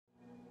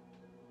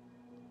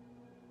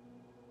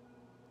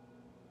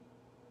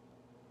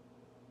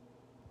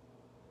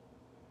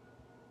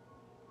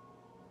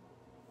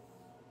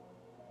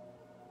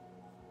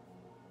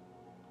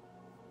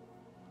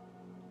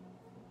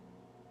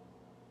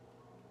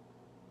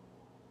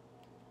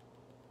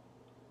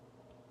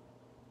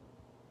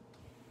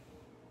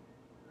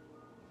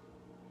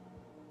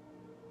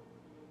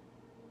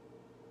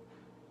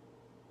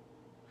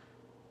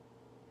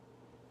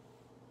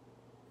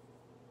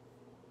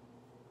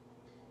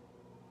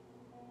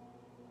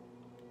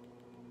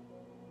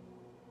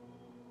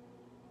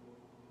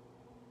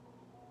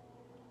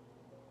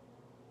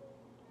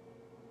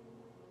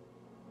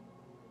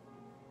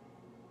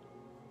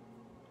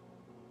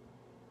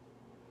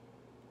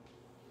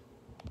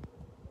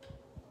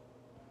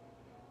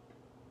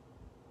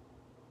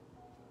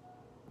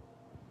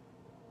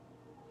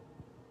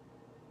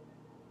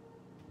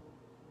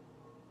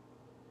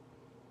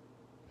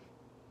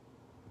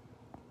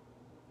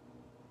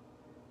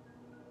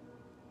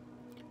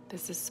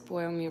This is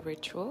Spoil Me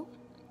Ritual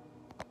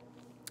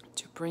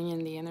to bring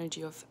in the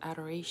energy of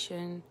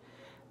adoration,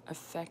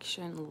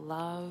 affection,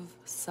 love,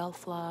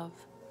 self-love,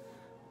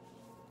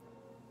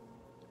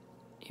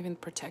 even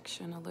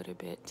protection a little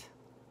bit,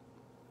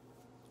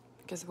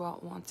 because we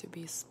all want to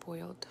be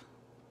spoiled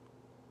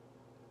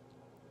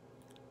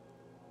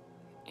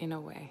in a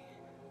way.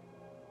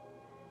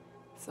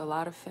 It's a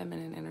lot of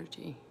feminine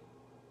energy.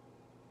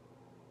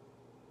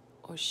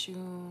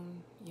 Oshun,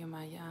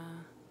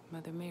 Yemaya,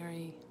 Mother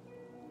Mary.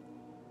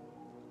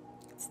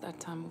 It's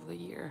that time of the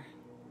year.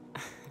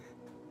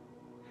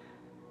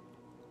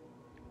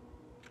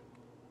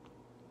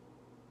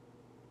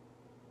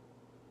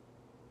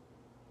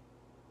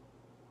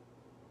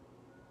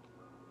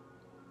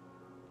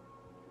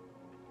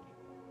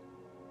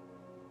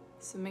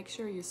 So make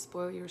sure you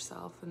spoil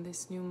yourself in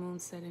this new moon,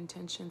 set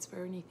intentions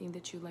for anything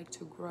that you like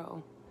to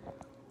grow.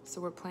 So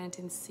we're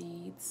planting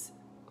seeds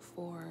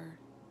for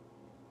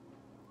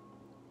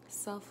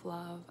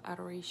self-love,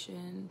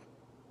 adoration,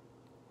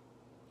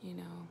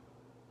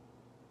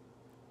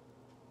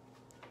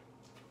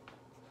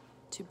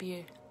 to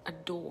be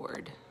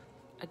adored,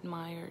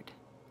 admired,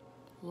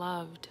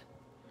 loved.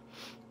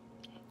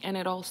 And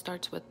it all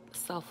starts with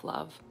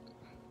self-love.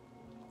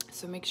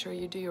 So make sure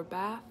you do your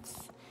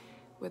baths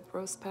with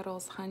rose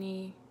petals,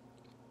 honey,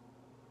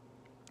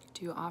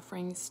 do your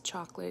offerings,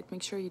 chocolate.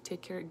 Make sure you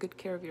take good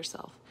care of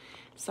yourself.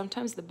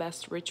 Sometimes the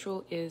best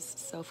ritual is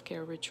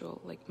self-care ritual,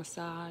 like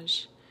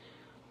massage,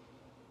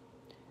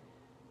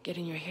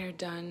 getting your hair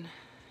done.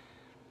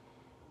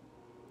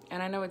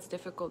 And I know it's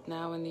difficult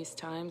now in these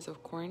times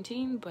of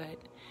quarantine, but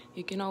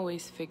you can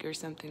always figure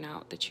something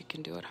out that you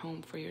can do at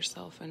home for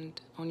yourself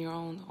and on your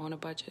own, on a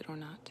budget or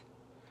not.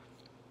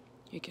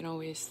 You can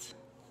always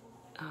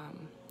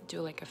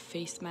do like a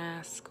face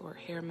mask or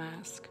hair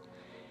mask,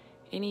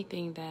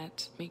 anything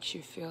that makes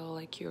you feel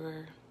like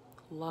you're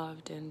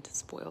loved and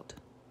spoiled.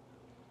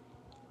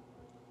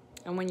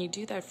 And when you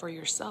do that for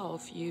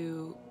yourself,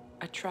 you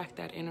attract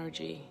that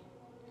energy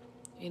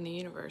in the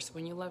universe.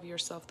 When you love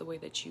yourself the way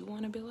that you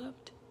want to be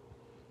loved,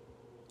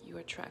 you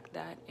attract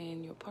that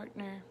in your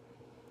partner.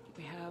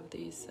 We have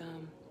these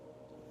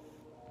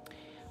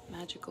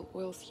magical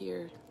oils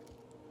here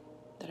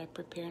that I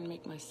prepare and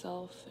make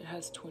myself. It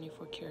has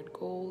 24 karat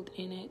gold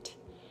in it,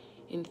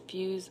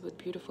 infused with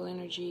beautiful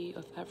energy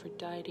of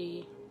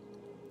Aphrodite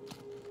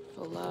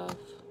for love.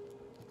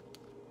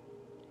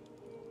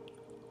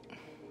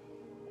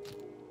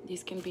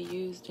 These can be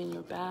used in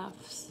your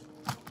baths.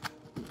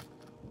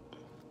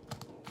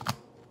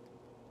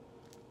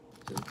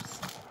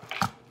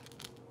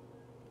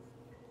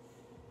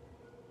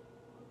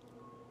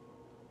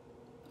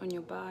 On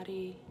your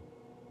body.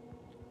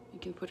 You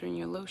can put it in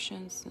your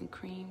lotions and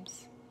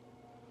creams.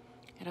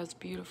 It has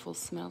beautiful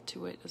smell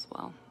to it as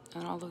well.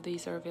 And all of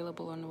these are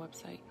available on the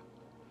website.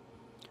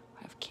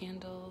 I have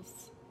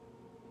candles.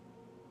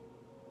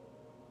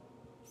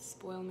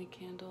 Spoil Me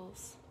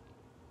candles.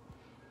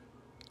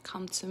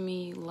 Come to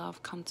Me,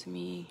 love, come to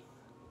me.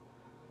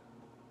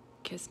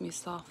 Kiss Me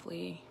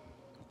softly.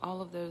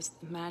 All of those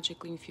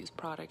magically infused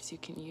products you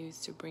can use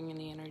to bring in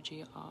the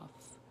energy of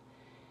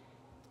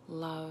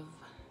love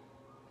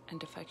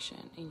and affection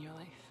in your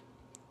life,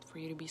 for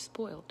you to be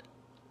spoiled.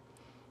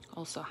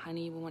 Also,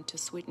 honey, we want to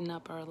sweeten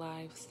up our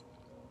lives.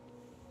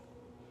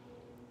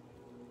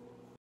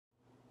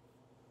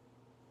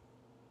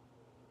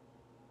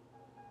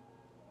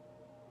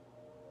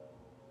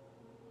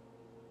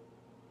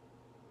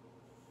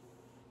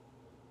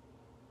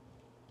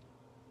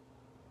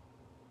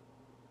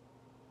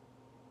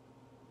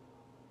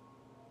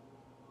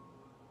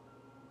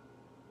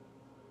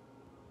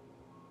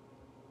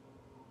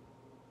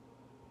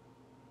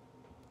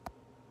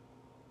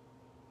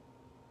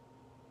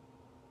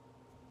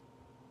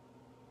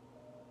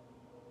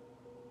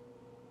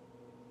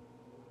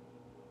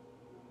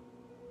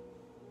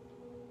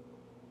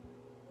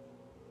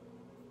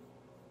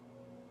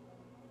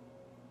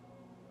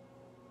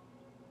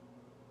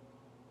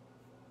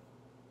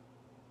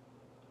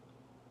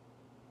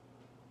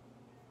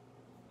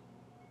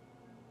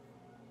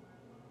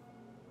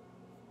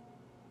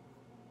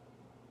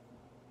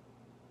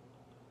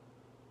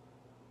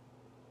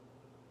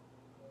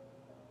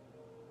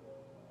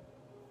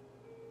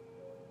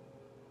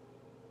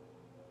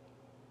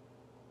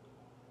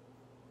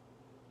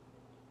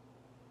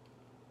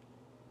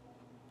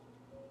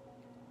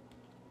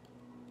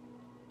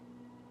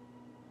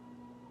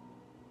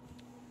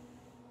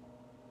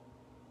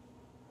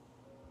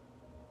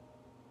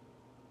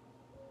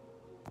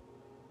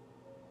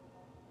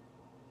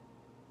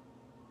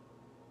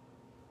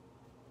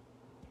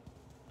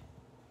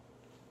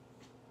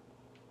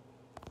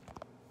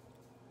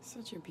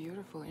 Such a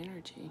beautiful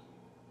energy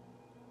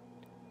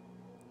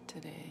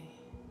today.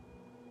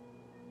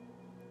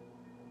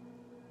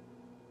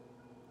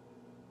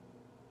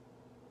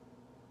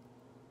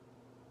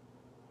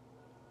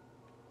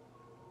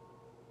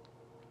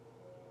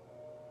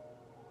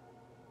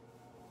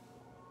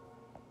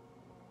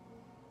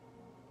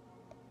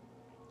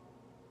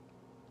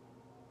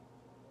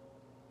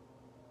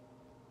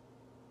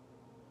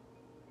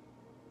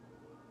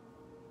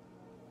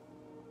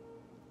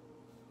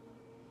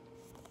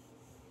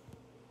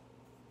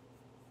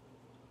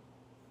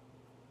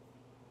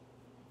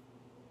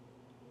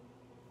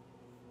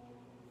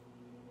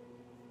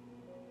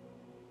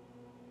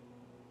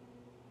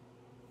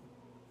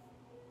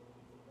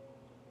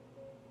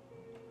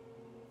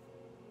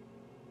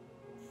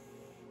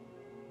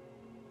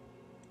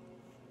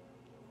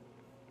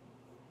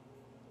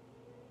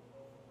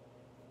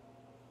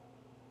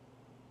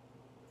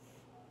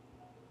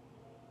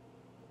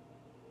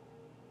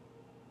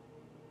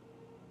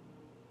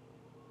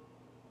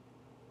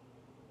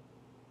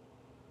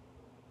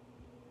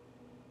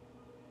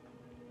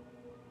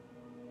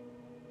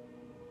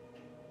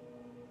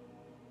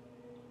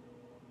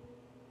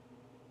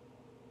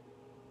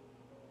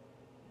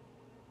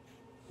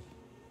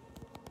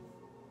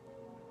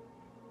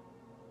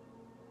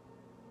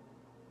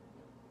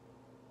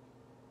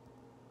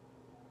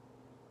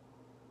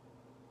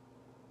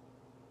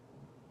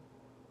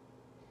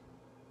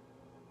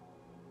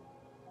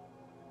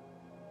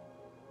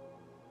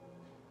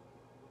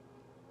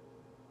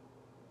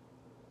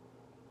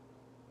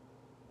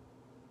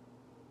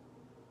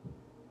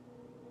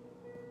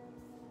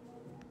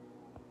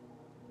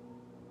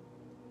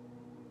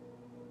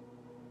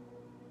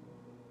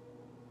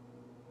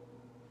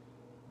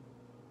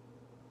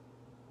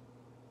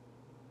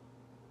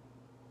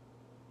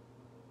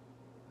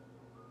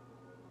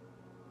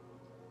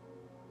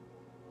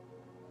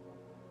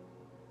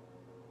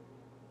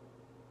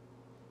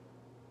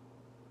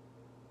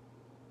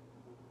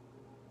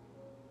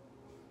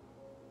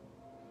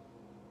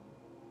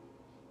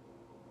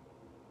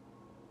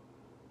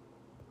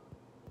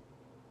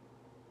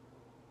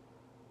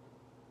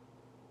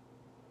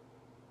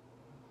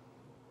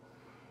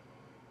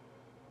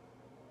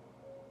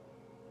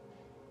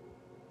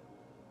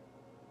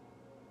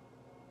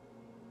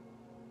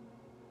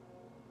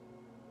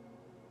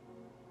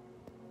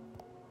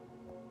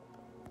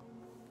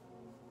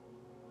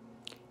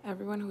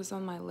 Everyone who's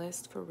on my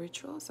list for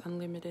rituals,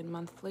 unlimited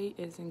monthly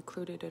is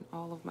included in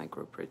all of my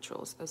group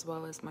rituals as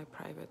well as my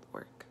private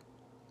work.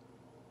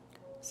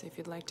 So if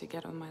you'd like to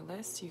get on my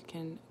list, you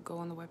can go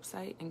on the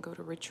website and go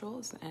to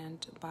rituals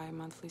and buy a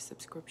monthly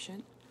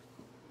subscription.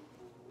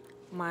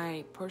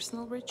 My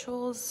personal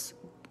rituals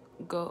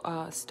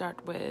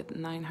start with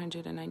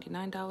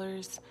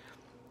 $999,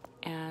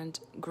 and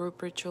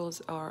group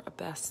rituals are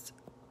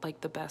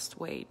the best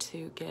way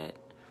to get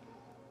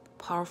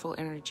powerful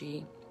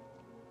energy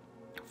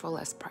for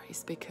less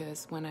price,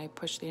 because when I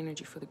push the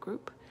energy for the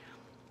group,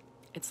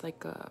 it's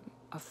like a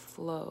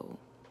flow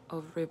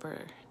of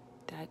river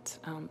that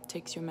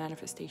takes your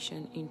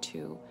manifestation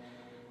into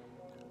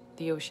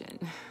the ocean,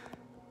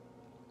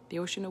 the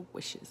ocean of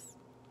wishes,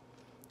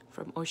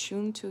 from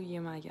Oshun to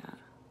Yemaya,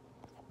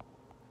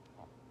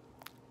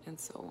 and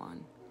so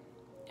on,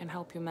 and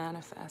help you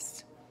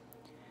manifest.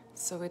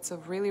 So it's a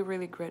really,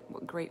 really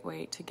great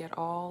way to get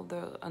all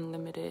the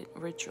unlimited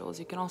rituals.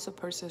 You can also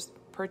purchase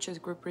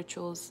group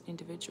rituals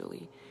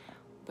individually,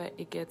 but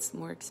it gets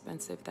more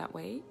expensive that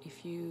way.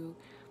 If you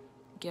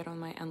get on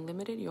my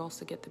unlimited, you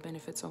also get the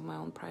benefits of my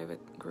own private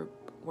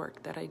group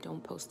work that I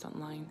don't post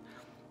online,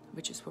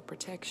 which is for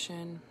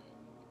protection,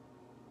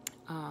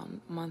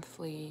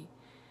 monthly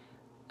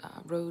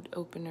road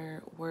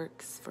opener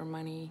works for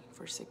money,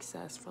 for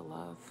success, for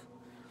love,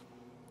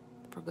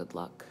 for good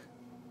luck.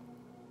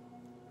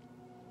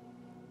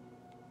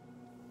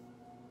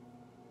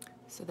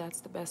 So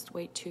that's the best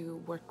way to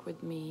work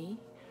with me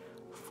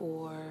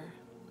for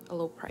a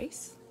low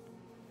price.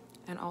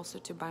 And also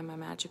to buy my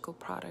magical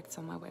products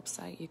on my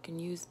website. You can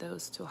use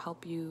those to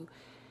help you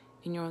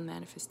in your own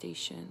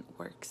manifestation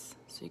works.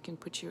 So you can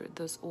put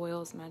those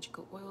oils,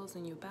 magical oils,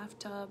 in your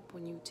bathtub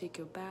when you take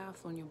your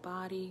bath, on your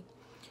body.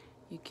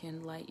 You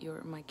can light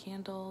my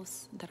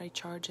candles that I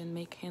charge and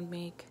hand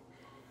make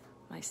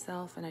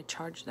myself, and I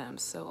charge them.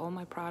 So all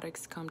my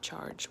products come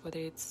charged, whether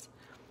it's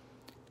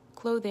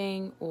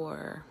clothing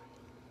or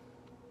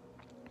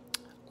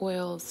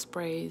oils,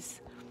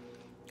 sprays.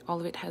 All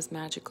of it has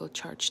magical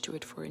charge to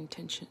it for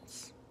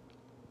intentions.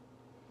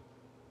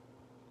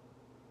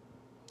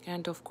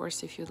 And of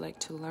course, if you'd like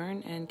to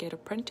learn and get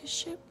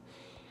apprenticeship,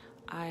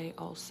 I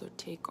also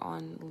take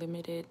on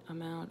limited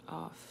amount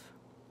of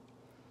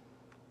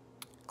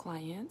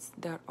clients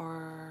that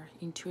are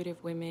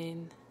intuitive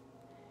women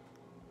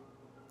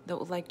that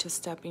would like to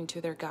step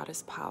into their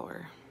goddess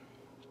power.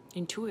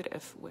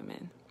 Intuitive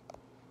women,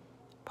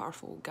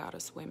 powerful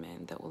goddess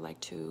women that would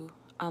like to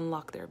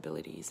unlock their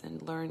abilities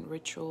and learn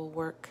ritual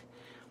work,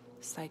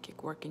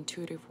 psychic work,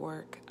 intuitive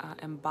work,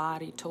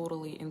 embody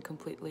totally and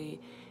completely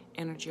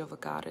energy of a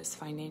goddess,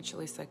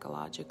 financially,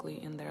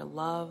 psychologically, in their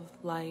love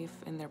life,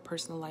 in their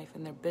personal life,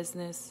 in their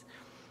business.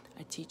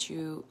 I teach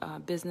you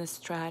business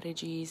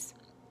strategies,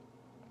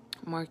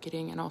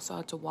 marketing, and also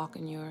how to walk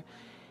in your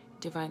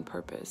divine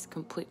purpose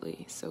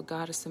completely. So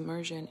goddess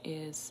immersion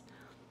is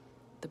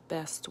the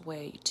best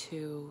way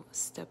to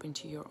step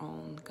into your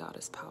own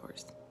goddess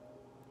powers.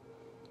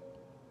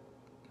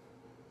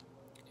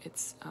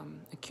 It's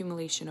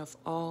accumulation of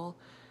all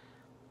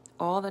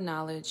the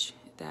knowledge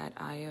that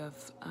I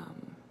have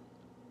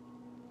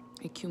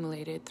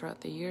accumulated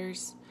throughout the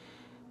years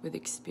with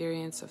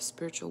experience of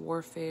spiritual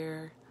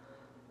warfare,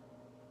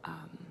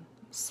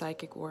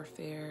 psychic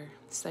warfare,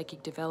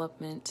 psychic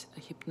development,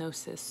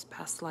 hypnosis,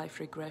 past life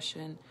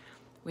regression.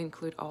 We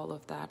include all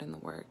of that in the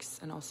works,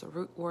 and also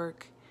root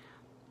work,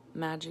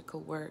 magical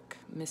work,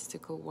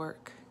 mystical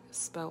work,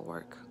 spell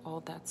work,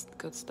 all that's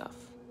good stuff.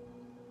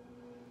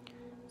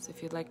 So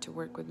if you'd like to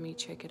work with me,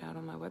 check it out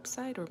on my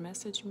website or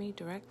message me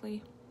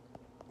directly.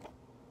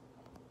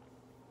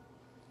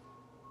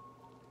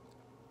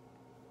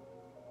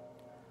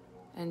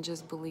 And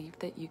just believe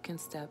that you can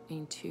step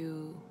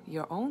into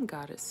your own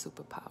goddess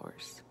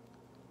superpowers.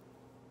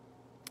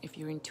 If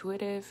you're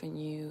intuitive and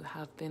you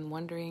have been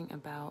wondering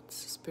about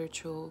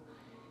spiritual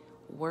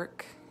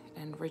work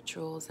and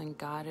rituals and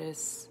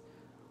goddess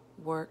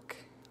work,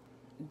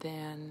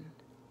 then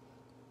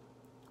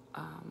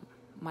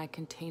my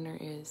container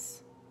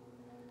is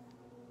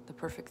the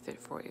perfect fit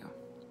for you.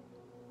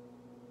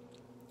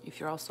 If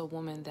you're also a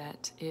woman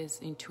that is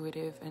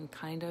intuitive and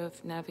kind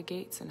of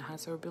navigates and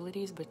has her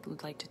abilities but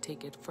would like to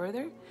take it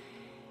further,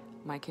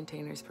 my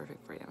container is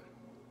perfect for you.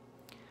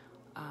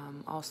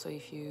 Also,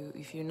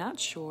 if you're not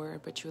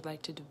sure but you would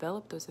like to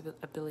develop those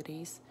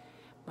abilities,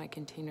 my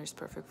container is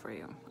perfect for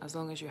you, as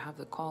long as you have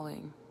the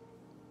calling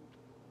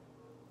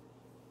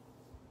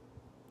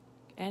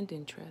and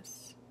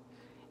interest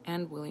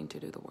and willing to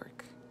do the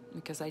work,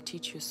 because I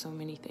teach you so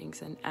many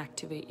things and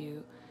activate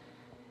you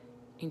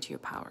into your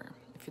power.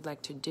 If you'd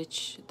like to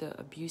ditch the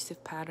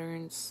abusive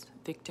patterns,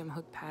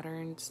 victimhood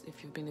patterns,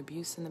 if you've been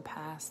abused in the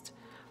past,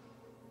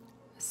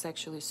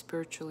 sexually,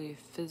 spiritually,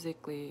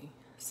 physically,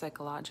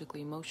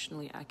 psychologically,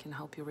 emotionally, I can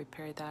help you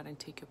repair that and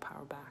take your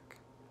power back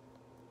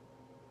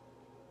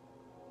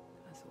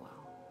as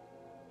well.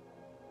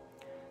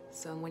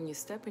 So when you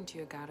step into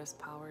your goddess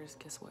powers,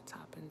 guess what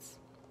happens?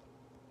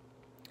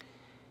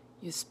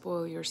 You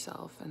spoil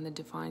yourself and the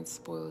divine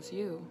spoils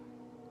you.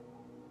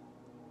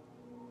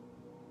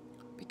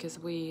 because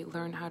we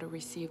learn how to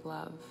receive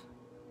love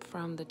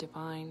from the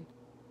divine.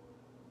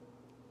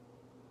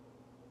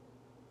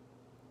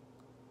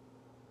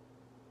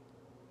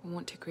 We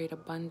want to create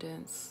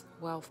abundance,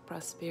 wealth,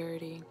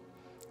 prosperity,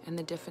 and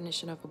the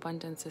definition of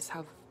abundance is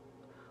have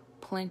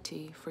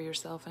plenty for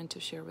yourself and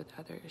to share with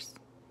others.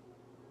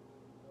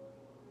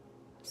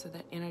 So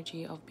that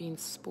energy of being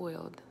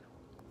spoiled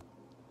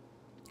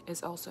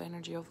is also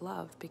energy of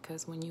love,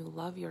 because when you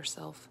love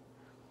yourself,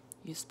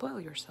 you spoil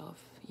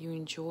yourself. You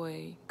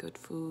enjoy good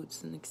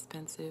foods and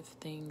expensive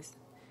things,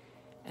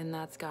 and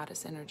that's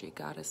goddess energy.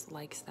 Goddess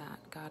likes that.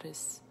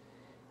 Goddess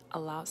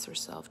allows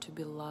herself to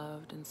be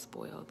loved and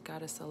spoiled.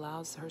 Goddess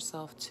allows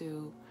herself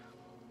to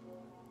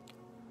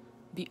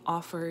be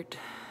offered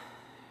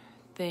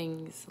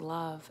things,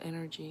 love,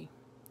 energy,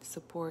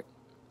 support.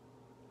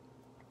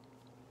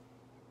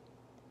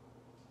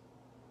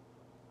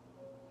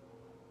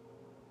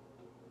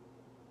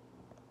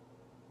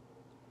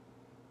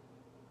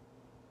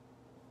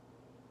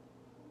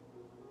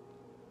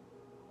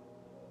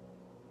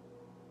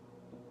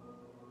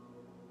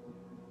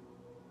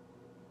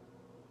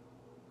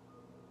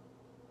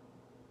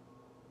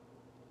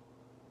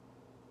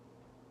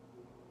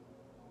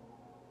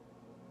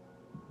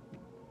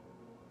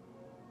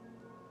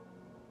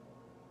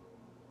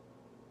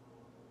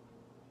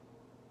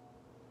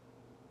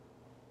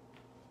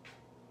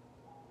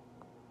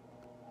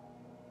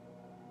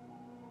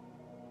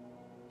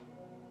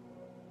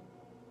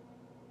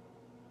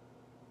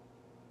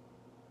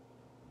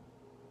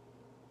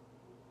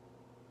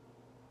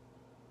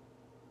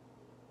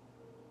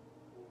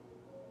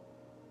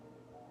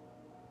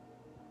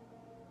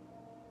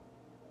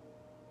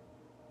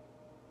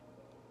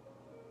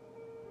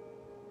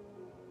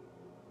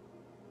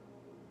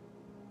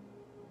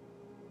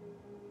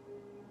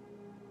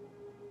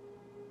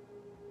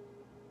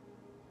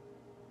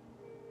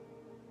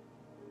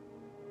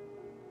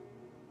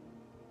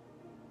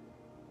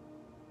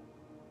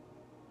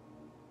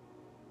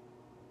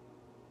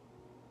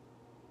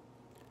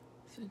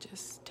 So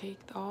just take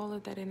all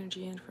of that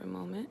energy in for a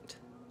moment.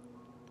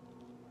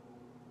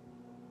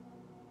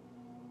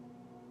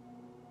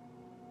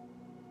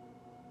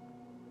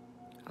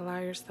 Allow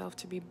yourself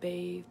to be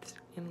bathed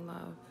in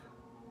love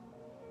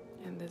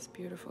and this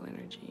beautiful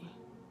energy.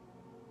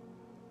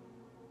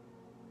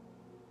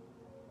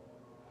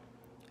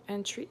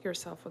 And treat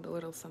yourself with a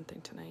little something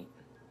tonight.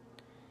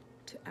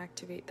 To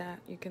activate that,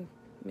 you can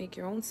make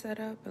your own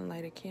setup and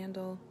light a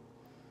candle,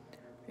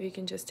 or you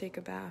can just take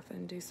a bath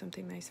and do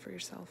something nice for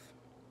yourself.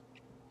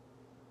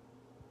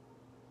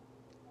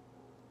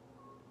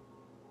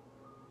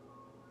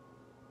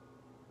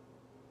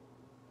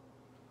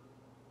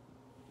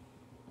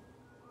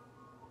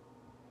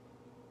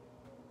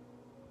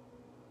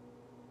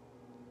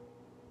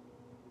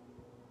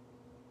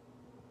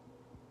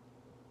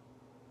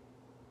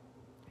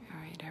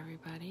 Alright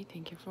everybody,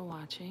 thank you for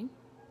watching.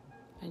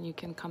 And you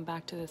can come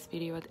back to this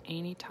video at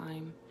any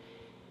time,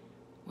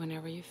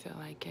 whenever you feel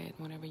like it,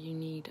 whenever you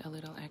need a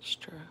little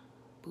extra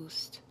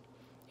boost.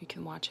 You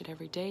can watch it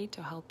every day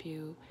to help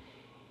you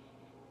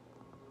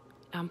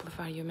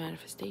amplify your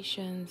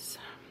manifestations,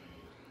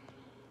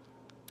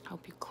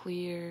 help you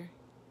clear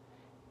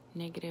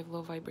negative,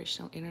 low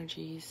vibrational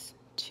energies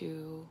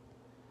to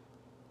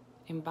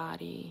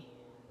embody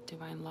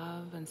divine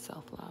love and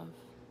self-love.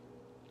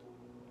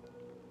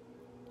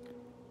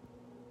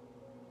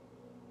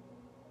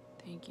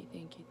 Thank you,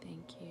 thank you,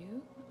 thank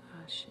you.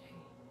 Ashe.